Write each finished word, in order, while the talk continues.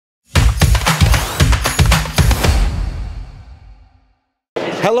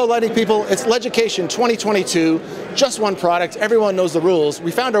Hello lighting people, it's LEDucation 2022, just one product, everyone knows the rules. We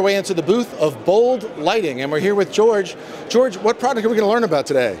found our way into the booth of Bold Lighting and we're here with George. George, what product are we going to learn about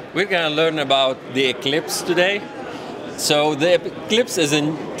today? We're going to learn about the Eclipse today. So the Eclipse is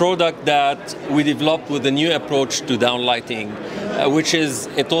a product that we developed with a new approach to downlighting, which is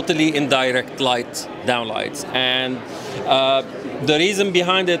a totally indirect light downlights. And the reason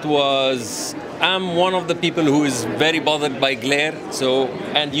behind it was I'm one of the people who is very bothered by glare. So,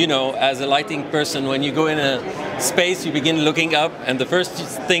 and you know, as a lighting person, when you go in a space, you begin looking up, and the first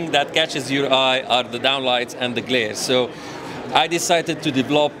thing that catches your eye are the downlights and the glare. So I decided to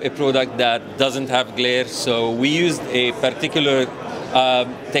develop a product that doesn't have glare. So we used a particular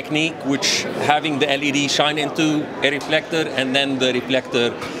technique, which having the LED shine into a reflector, and then the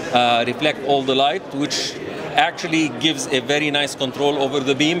reflector reflect all the light, which actually gives a very nice control over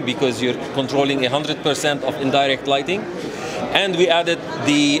the beam because you're controlling 100% of indirect lighting. And we added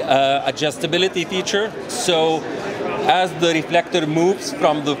the adjustability feature. So as the reflector moves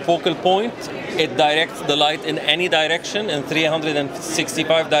from the focal point, it directs the light in any direction, in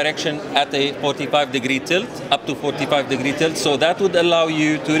 365 direction at a 45-degree tilt, up to 45-degree tilt. So that would allow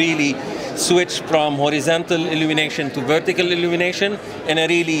you to really switch from horizontal illumination to vertical illumination in a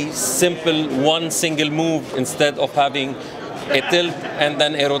really simple one single move instead of having a tilt and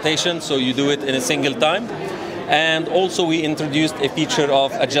then a rotation, so you do it in a single time. And also we introduced a feature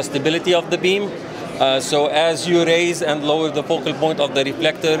of adjustability of the beam. So as you raise and lower the focal point of the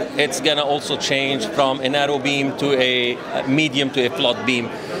reflector, it's gonna also change from a narrow beam to a medium to a flat beam.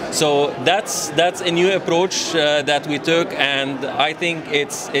 So that's a new approach that we took, and I think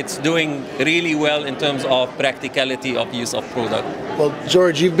it's doing really well in terms of practicality of use of product. Well,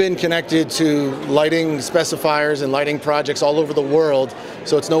 George, you've been connected to lighting specifiers and lighting projects all over the world,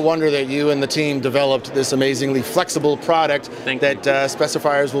 so it's no wonder that you and the team developed this amazingly flexible product that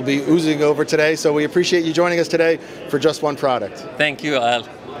specifiers will be oozing over today. So we appreciate you joining us today for Just One Product. Thank you, Al.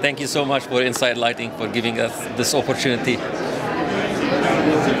 Thank you so much for Inside Lighting for giving us this opportunity.